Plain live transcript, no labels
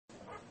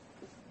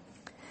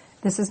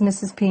This is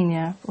Mrs.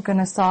 Pena. We're going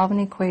to solve an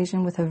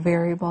equation with a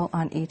variable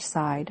on each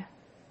side.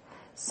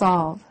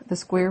 Solve the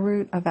square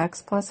root of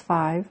x plus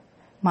 5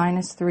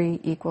 minus 3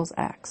 equals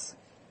x.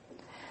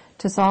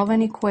 To solve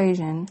an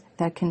equation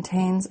that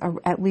contains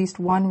at least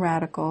one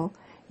radical,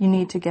 you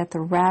need to get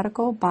the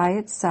radical by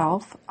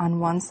itself on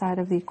one side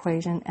of the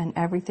equation and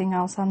everything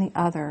else on the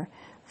other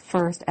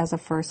first as a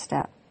first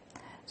step.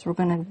 So we're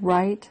going to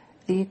write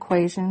the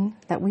equation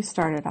that we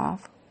started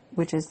off,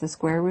 which is the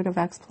square root of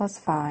x plus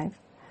 5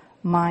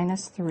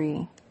 minus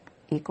 3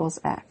 equals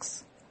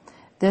x.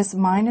 This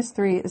minus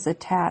 3 is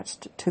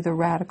attached to the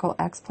radical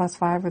x plus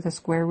 5, or the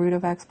square root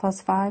of x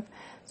plus 5,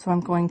 so I'm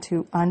going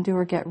to undo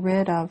or get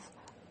rid of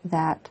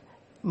that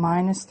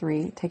minus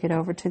 3, take it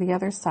over to the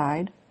other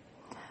side.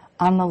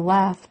 On the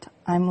left,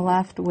 I'm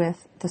left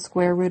with the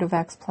square root of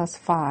x plus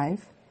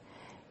 5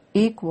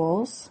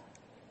 equals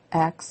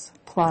x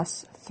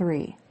plus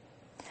 3.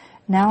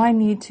 Now I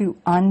need to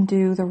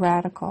undo the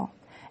radical,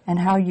 and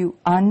how you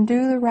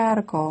undo the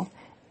radical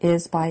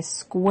is by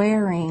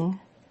squaring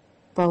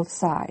both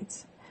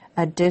sides.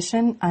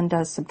 Addition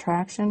undoes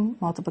subtraction,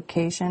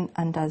 multiplication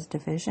undoes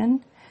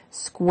division,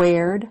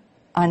 squared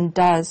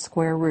undoes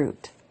square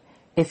root.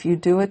 If you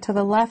do it to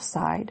the left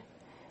side,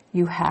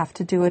 you have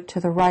to do it to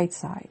the right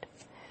side.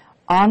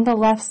 On the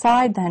left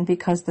side then,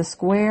 because the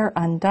square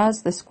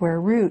undoes the square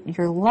root,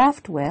 you're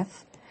left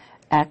with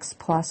x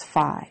plus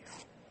 5.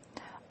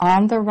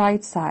 On the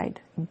right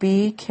side,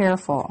 be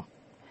careful.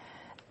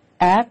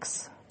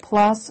 X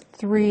plus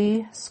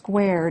 3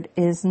 squared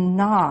is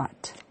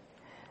not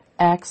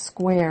x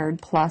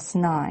squared plus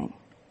 9.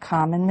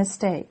 Common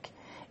mistake.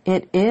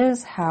 It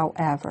is,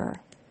 however,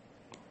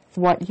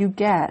 what you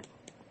get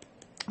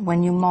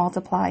when you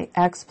multiply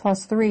x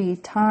plus 3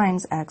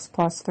 times x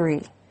plus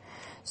 3.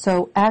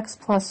 So x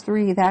plus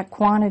 3, that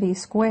quantity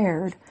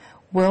squared,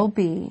 will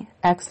be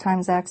x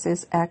times x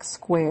is x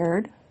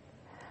squared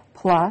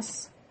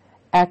plus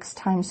x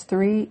times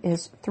 3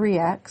 is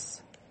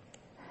 3x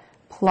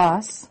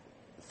plus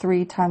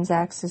 3 times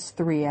x is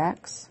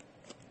 3x,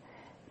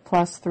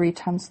 plus 3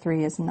 times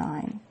 3 is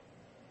 9.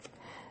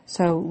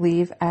 So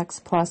leave x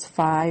plus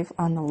 5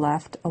 on the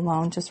left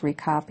alone, just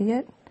recopy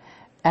it.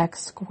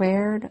 X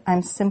squared,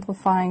 I'm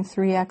simplifying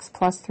 3x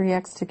plus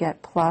 3x to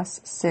get plus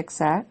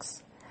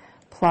 6x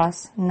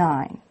plus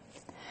 9.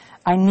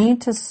 I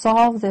need to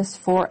solve this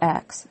for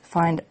x,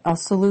 find a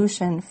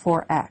solution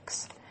for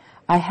x.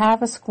 I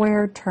have a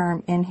squared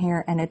term in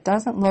here, and it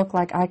doesn't look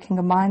like I can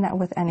combine that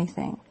with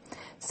anything.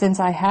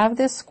 Since I have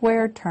this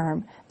squared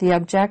term, the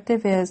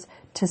objective is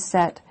to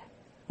set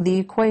the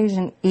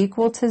equation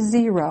equal to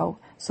 0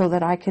 so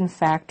that I can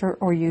factor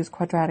or use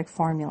quadratic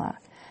formula.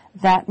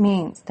 That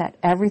means that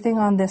everything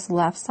on this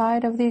left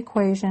side of the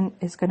equation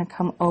is going to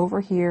come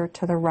over here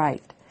to the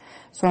right.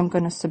 So I'm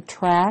going to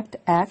subtract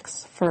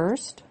x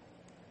first,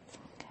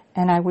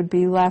 and I would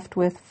be left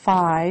with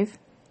 5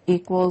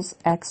 equals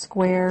x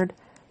squared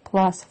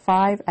plus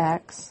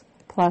 5x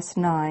plus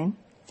 9.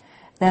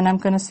 Then I'm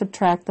going to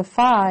subtract the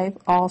 5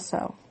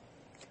 also.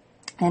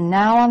 And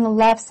now on the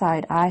left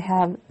side I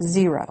have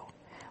 0,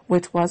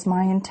 which was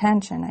my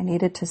intention. I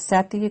needed to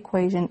set the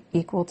equation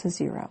equal to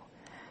 0.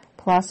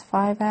 Plus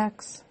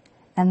 5x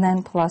and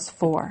then plus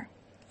 4.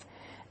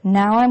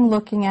 Now I'm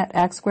looking at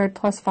x squared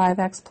plus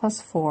 5x plus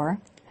 4,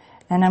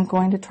 and I'm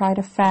going to try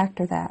to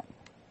factor that.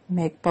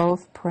 Make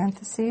both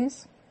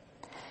parentheses.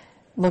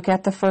 Look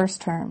at the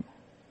first term.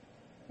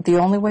 The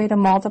only way to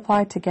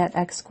multiply to get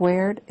x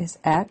squared is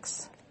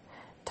x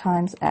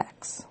times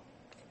x.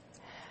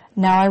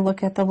 Now I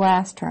look at the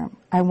last term.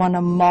 I want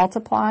to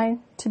multiply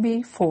to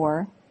be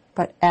 4,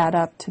 but add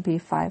up to be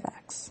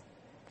 5x.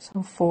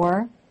 So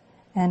 4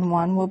 and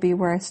 1 will be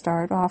where I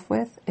start off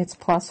with. It's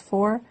plus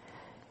 4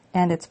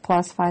 and it's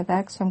plus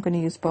 5x, so I'm going to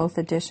use both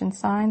addition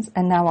signs.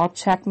 And now I'll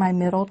check my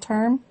middle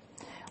term.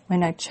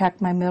 When I check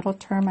my middle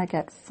term, I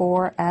get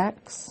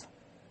 4x.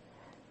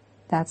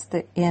 That's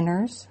the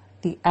inners.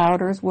 The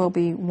outers will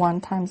be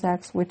 1 times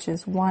x, which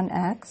is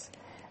 1x.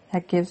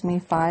 That gives me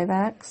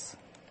 5x,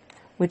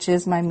 which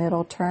is my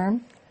middle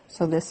term.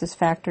 So this is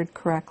factored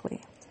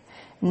correctly.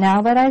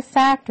 Now that I've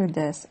factored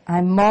this,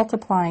 I'm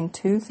multiplying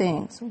two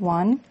things.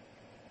 1,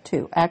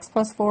 2, x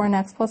plus 4 and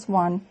x plus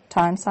 1,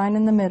 times sign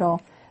in the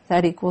middle,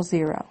 that equals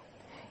 0.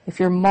 If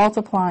you're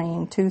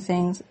multiplying two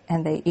things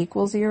and they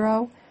equal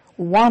 0,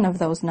 one of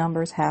those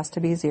numbers has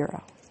to be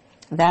 0.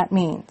 That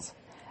means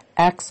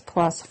x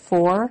plus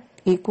 4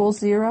 equals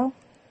 0,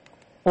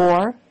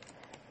 or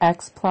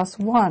x plus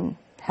 1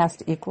 has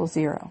to equal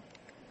 0.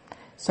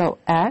 So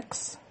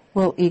x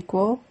will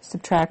equal,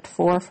 subtract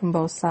 4 from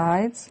both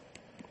sides,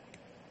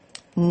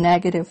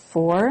 negative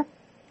 4,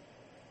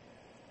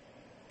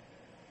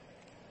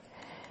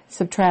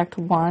 subtract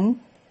 1,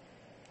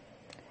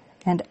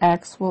 and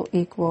x will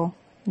equal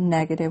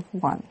negative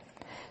 1.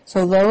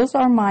 So those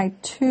are my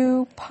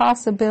two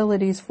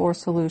possibilities for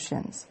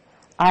solutions.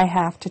 I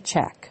have to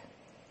check.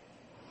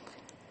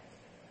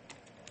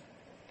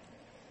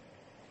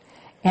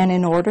 And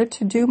in order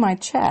to do my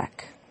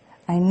check,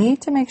 I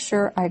need to make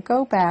sure I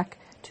go back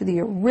to the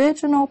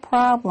original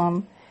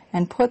problem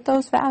and put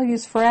those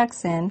values for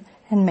x in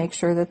and make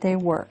sure that they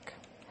work.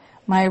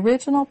 My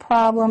original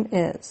problem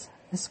is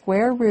the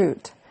square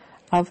root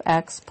of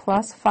x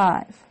plus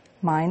 5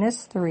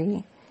 minus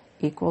 3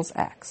 equals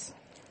x.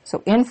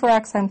 So in for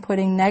x, I'm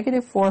putting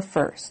negative 4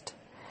 first.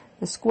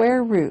 The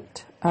square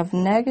root of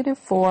negative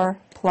 4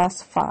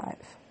 plus 5,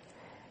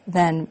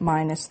 then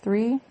minus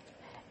 3,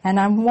 and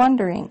I'm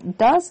wondering,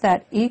 does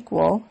that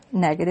equal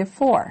negative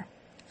 4?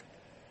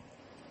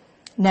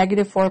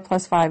 Negative 4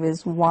 plus 5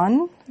 is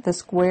 1. The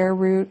square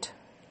root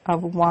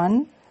of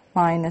 1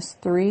 minus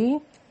 3,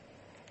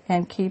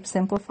 and keep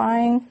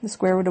simplifying. The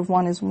square root of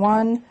 1 is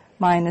 1,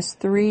 minus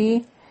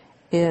 3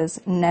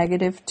 is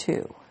negative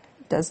 2.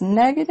 Does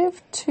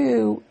negative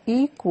 2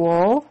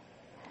 equal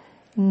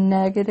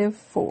negative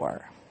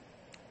 4?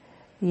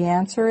 The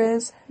answer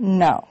is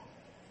no.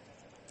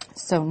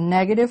 So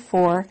negative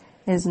 4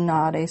 is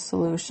not a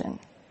solution.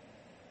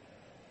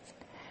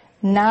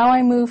 Now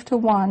I move to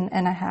 1,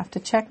 and I have to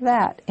check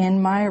that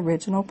in my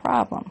original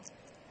problem.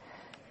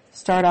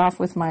 Start off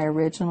with my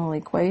original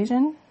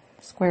equation.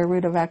 Square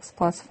root of x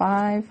plus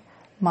 5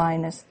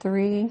 minus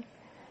 3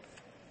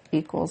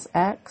 equals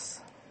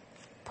x.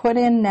 Put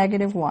in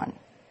negative 1.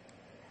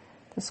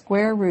 The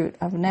square root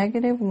of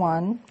negative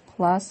 1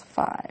 plus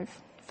 5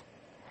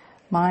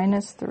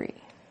 minus 3.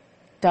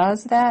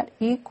 Does that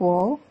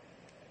equal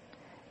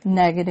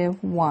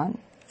negative 1?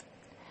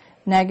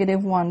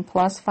 Negative 1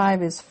 plus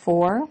 5 is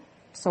 4,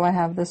 so I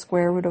have the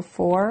square root of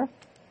 4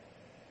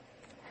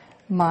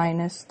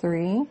 minus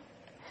 3.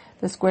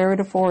 The square root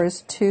of 4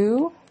 is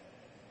 2.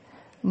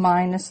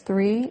 Minus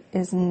 3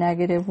 is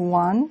negative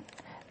 1.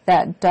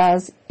 That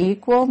does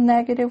equal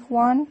negative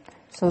 1,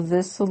 so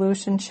this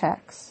solution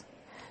checks.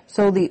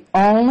 So the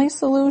only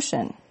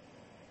solution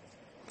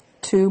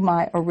to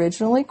my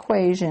original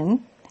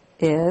equation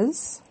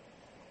is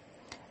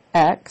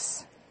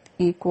x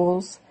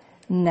equals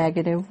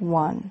negative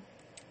 1.